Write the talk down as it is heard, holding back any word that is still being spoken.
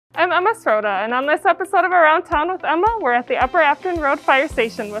I'm Emma Sroda, and on this episode of Around Town with Emma, we're at the Upper Afton Road Fire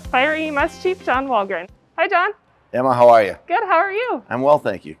Station with Fire EMS Chief John Wallgren. Hi, John. Emma, how are you? Good, how are you? I'm well,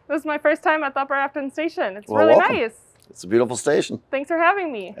 thank you. This is my first time at the Upper Afton Station. It's Well, really welcome. nice. It's a beautiful station. Thanks for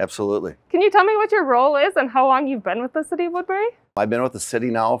having me. Absolutely. Can you tell me what your role is and how long you've been with the City of Woodbury? I've been with the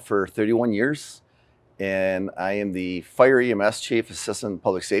city now for 31 years, and I am the Fire EMS Chief Assistant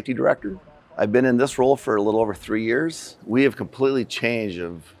Public Safety Director. I've been in this role for a little over 3 years. We have completely changed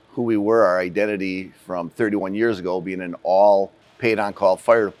of who we were, our identity from 31 years ago, being an all paid on-call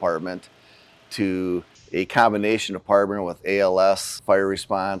fire department to a combination department with ALS, fire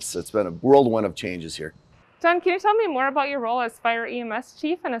response. It's been a whirlwind of changes here. John, can you tell me more about your role as Fire EMS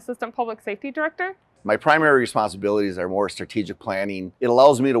Chief and Assistant Public Safety Director? My primary responsibilities are more strategic planning. It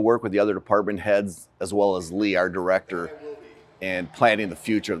allows me to work with the other department heads as well as Lee, our director, and planning the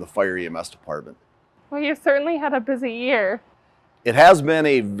future of the Fire EMS department. Well, you've certainly had a busy year. It has been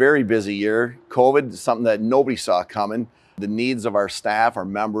a very busy year. COVID is something that nobody saw coming. The needs of our staff, our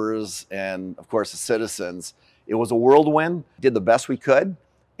members, and of course the citizens. It was a whirlwind. Did the best we could,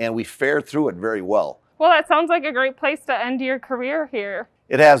 and we fared through it very well. Well, that sounds like a great place to end your career here.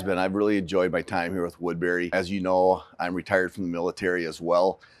 It has been. I've really enjoyed my time here with Woodbury. As you know, I'm retired from the military as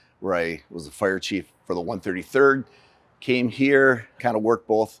well, where I was the fire chief for the 133rd. Came here, kind of worked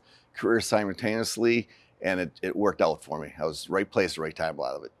both careers simultaneously, and it worked out for me. I was right place, right time, a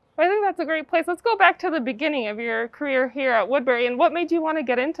lot of it. I think that's a great place. Let's go back to the beginning of your career here at Woodbury, and what made you want to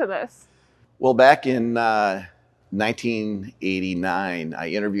get into this? Well, back in 1989, I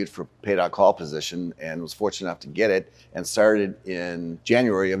interviewed for a paid on-call position and was fortunate enough to get it, and started in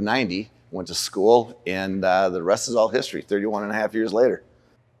January of '90, went to school, and the rest is all history, 31 and a half years later.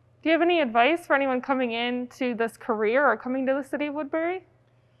 Do you have any advice for anyone coming into this career or coming to the City of Woodbury?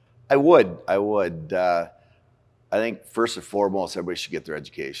 I would. I think first and foremost, everybody should get their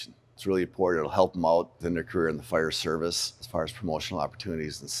education. It's really important. It'll help them out in their career in the fire service as far as promotional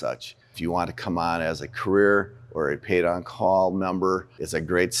opportunities and such. If you want to come on as a career or a paid on-call member, it's a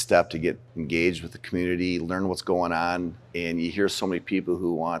great step to get engaged with the community, learn what's going on, and you hear so many people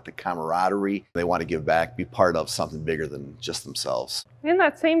who want the camaraderie. They want to give back, be part of something bigger than just themselves. In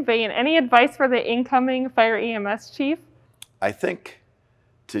that same vein, any advice for the incoming Fire EMS Chief? I think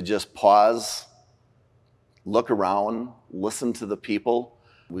to just pause, look around, listen to the people.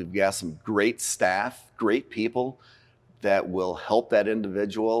 We've got some great staff, great people that will help that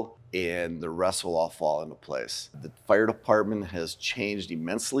individual, and the rest will all fall into place. The fire department has changed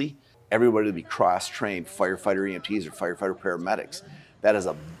immensely. Everybody will be cross-trained, firefighter EMTs or firefighter paramedics. That is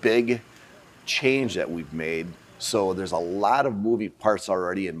a big change that we've made. So there's a lot of moving parts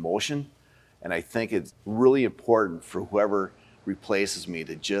already in motion, and I think it's really important for whoever replaces me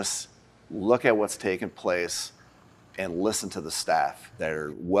to just look at what's taking place and listen to the staff that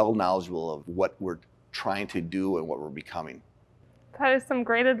are well knowledgeable of what we're trying to do and what we're becoming. That is some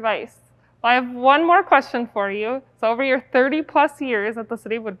great advice. Well, I have one more question for you. So over your 30 plus years at the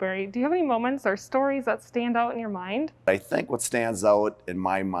City of Woodbury, do you have any moments or stories that stand out in your mind? I think what stands out in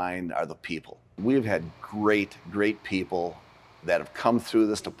my mind are the people. We've had great people that have come through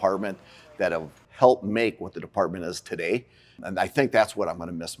this department that have helped make what the department is today. And I think that's what I'm going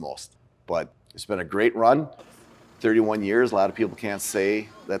to miss most. But it's been a great run, 31 years. A lot of people can't say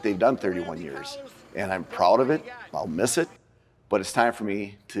that they've done 31 years. And I'm proud of it. I'll miss it. But it's time for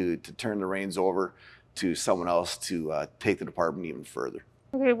me to turn the reins over to someone else to take the department even further.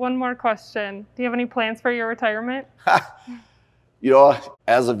 Okay, one more question. Do you have any plans for your retirement? You know,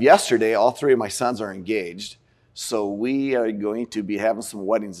 as of yesterday, all three of my sons are engaged. So we are going to be having some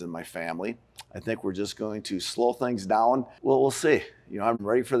weddings in my family. I think we're just going to slow things down. Well, we'll see. You know, I'm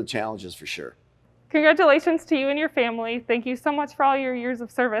ready for the challenges for sure. Congratulations to you and your family. Thank you so much for all your years of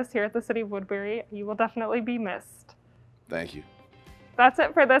service here at the City of Woodbury. You will definitely be missed. Thank you. That's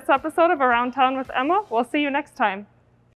it for this episode of Around Town with Emma. We'll see you next time.